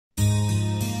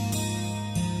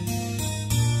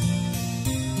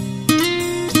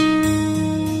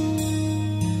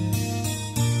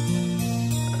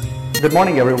Good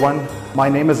morning everyone. My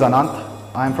name is Ananth.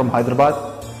 I am from Hyderabad.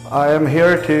 I am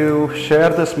here to share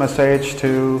this message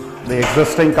to the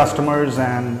existing customers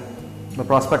and the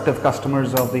prospective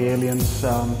customers of the Aliens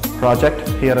project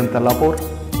here in Tellapur.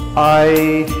 I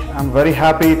am very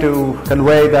happy to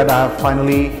convey that I have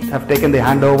finally taken the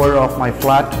handover of my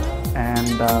flat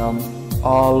and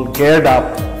all geared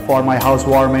up for my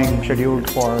housewarming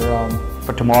scheduled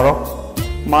for tomorrow.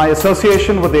 My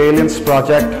association with the Aliens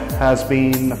project has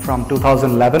been from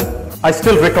 2011. I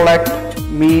still recollect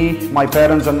me, my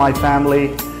parents and my family,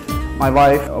 my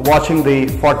wife, watching the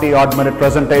 40-odd minute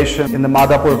presentation in the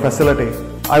Madhapur facility.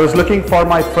 I was looking for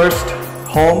my first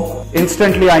home.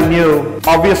 Instantly I knew,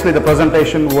 obviously the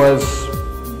presentation was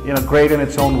great in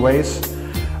its own ways,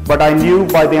 but I knew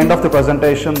by the end of the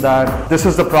presentation that this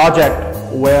is the project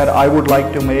where I would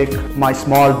like to make my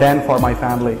small den for my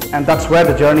family. And that's where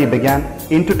the journey began.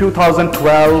 Into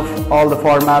 2012, all the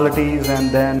formalities, and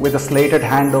then with a slated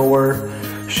handover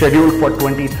scheduled for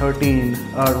 2013,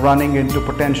 running into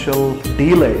potential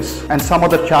delays and some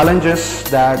of the challenges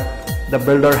that the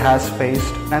builder has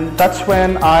faced. And that's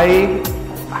when I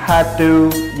had to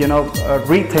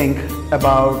rethink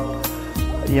about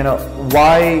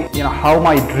how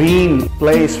my dream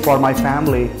place for my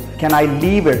family, can I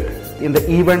leave it in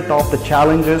the event of the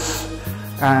challenges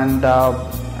and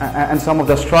some of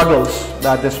the struggles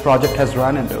that this project has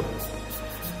run into.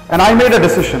 And I made a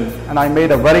decision, and I made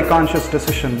a very conscious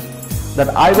decision, that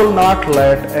I will not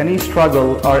let any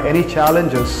struggle or any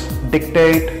challenges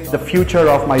dictate the future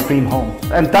of my dream home.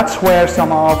 And that's where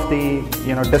some of the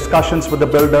discussions with the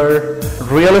builder,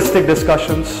 realistic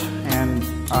discussions, and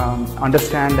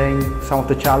understanding some of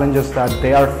the challenges that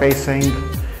they are facing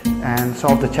and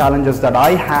some of the challenges that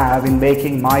I have in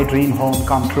making my dream home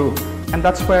come true. And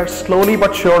that's where slowly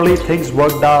but surely things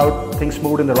worked out, things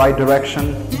moved in the right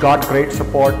direction, got great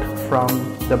support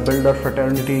from the builder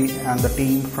fraternity and the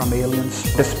team from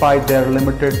Aliens. Despite their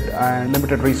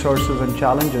limited resources and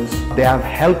challenges, they have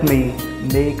helped me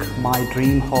make my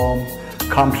dream home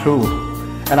come true.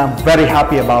 And I'm very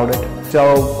happy about it.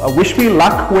 So wish me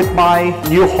luck with my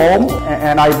new home,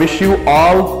 and I wish you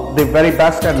all the very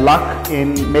best and luck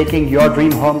in making your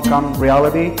dream home come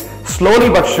reality. Slowly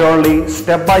but surely,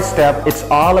 step by step, it's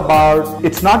not about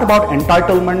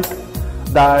entitlement,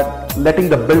 that letting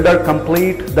the builder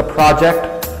complete the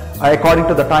project according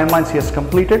to the timelines he has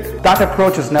completed. That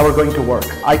approach is never going to work.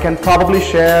 I can probably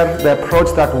share the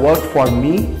approach that worked for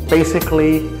me,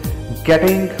 basically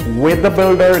getting with the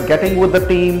builder, getting with the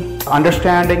team,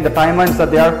 understanding the timelines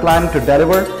that they are planning to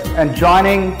deliver, and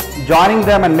joining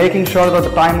them and making sure that the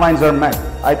timelines are met.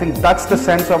 I think that's the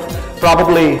sense of,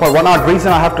 probably for one odd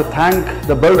reason, I have to thank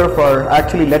the builder for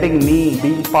actually letting me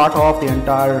be part of the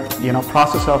entire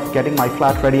process of getting my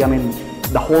flat ready. I mean,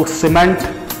 the whole cemented,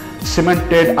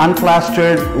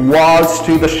 unplastered walls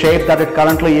to the shape that it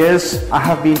currently is. I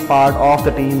have been part of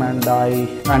the team, and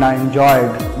I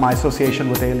enjoyed my association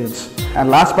with Aliens. And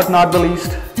last but not the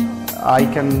least, I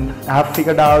have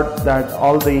figured out that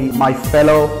all my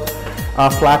fellow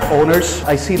flat owners,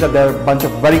 I see that there are a bunch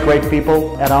of very great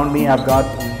people around me. I've got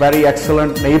very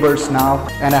excellent neighbors now,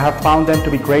 and I have found them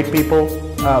to be great people,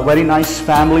 very nice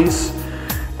families.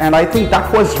 And I think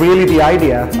that was really the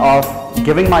idea of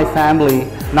giving my family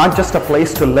not just a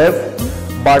place to live,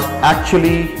 but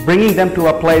actually bringing them to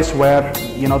a place where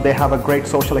they have a great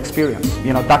social experience.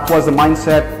 That was the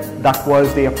mindset, that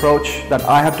was the approach that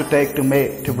I had to take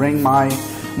to bring my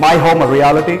home a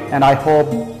reality, and I hope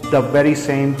the very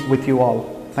same with you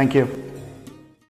all. Thank you.